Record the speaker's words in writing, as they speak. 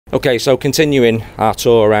Okay, so continuing our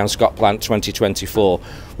tour around Scotplant 2024,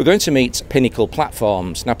 we're going to meet Pinnacle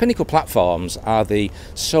Platforms. Now, Pinnacle Platforms are the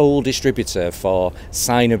sole distributor for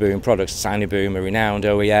Sinoboom products. Sinoboom, a renowned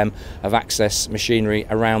OEM of access machinery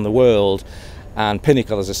around the world. And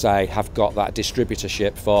Pinnacle, as I say, have got that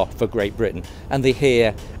distributorship for Great Britain. And they're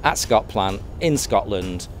here at Scotplant in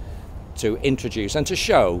Scotland to introduce and to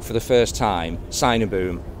show for the first time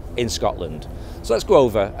Sinoboom in Scotland. So let's go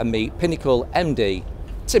over and meet Pinnacle MD,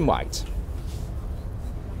 Tim White.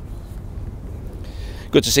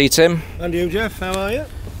 Good to see you, Tim. And you, Jeff, how are you?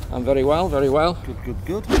 I'm very well, very well.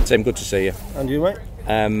 Good. Tim, good to see you. And you,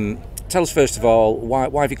 mate? Tell us first of all,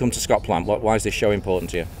 why have you come to Scotplant? Why is this show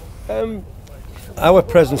important to you? Our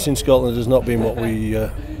presence in Scotland has not been what we,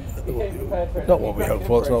 not what we hope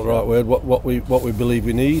for, it's not the right word, what we believe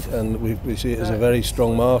we need, and we see it as a very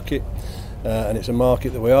strong market. And it's a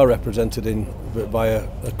market that we are represented in by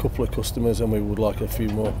a couple of customers, and we would like a few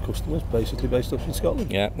more customers basically based up in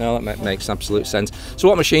Scotland. Yeah, no, that makes absolute sense. So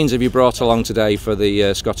what machines have you brought along today for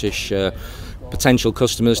the Scottish potential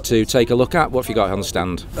customers to take a look at? What have you got on the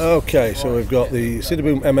stand? Okay, so we've got the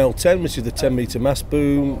Sinoboom ML10, which is the 10 metre mass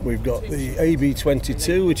boom. We've got the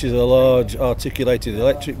AB22, which is a large articulated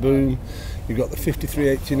electric boom. We've got the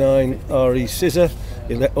 5389 RE scissor,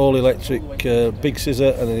 all electric big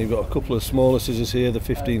scissor, and then you've got a couple of smaller scissors here, the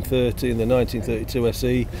 1530 and the 1932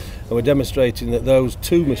 SE, and we're demonstrating that those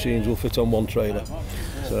two machines will fit on one trailer.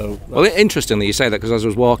 So well, interestingly you say that, because as I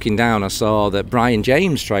was walking down I saw that Brian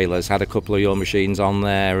James trailers had a couple of your machines on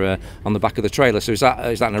there on the back of the trailer. So is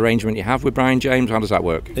that an arrangement you have with Brian James? How does that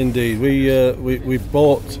work? Indeed, we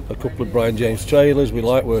bought a couple of Brian James trailers. We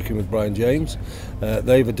like working with Brian James.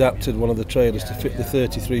 They've adapted one of the trailers to fit the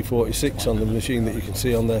 3346 on the machine that you can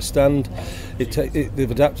see on their stand.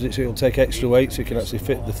 They've adapted it so it'll take extra weight, so you can actually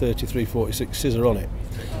fit the 3346 scissor on it,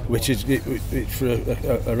 which is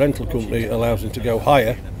for a rental company allows them to go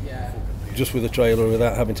higher just with a trailer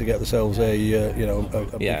without having to get themselves a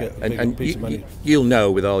bigger piece of money. You'll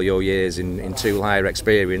know with all your years in tool hire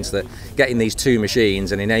experience that getting these two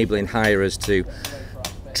machines and enabling hirers to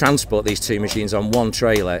transport these two machines on one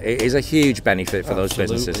trailer is a huge benefit for those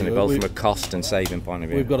businesses, and both from a cost and saving point of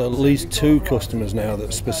view. We've got at least two customers now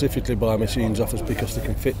that specifically buy machines off us because they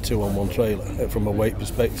can fit two on one trailer from a weight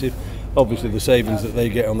perspective. Obviously the savings that they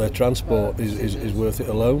get on their transport is worth it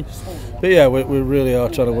alone. But yeah, we really are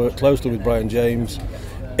trying to work closely with Brian James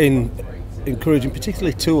in encouraging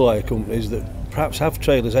particularly tool hire companies that perhaps have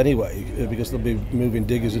trailers anyway, because they'll be moving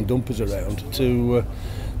diggers and dumpers around, to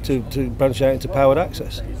branch out into powered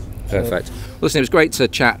access. Perfect. Listen, it was great to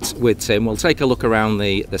chat with Tim. We'll take a look around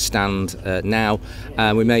the stand now,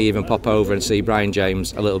 and we may even pop over and see Brian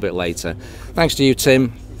James a little bit later. Thanks to you,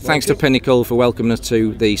 Tim. Thanks to Pinnacle for welcoming us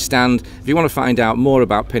to the stand. If you want to find out more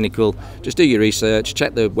about Pinnacle, just do your research,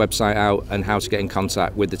 check the website out and how to get in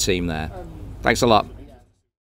contact with the team there. Thanks a lot.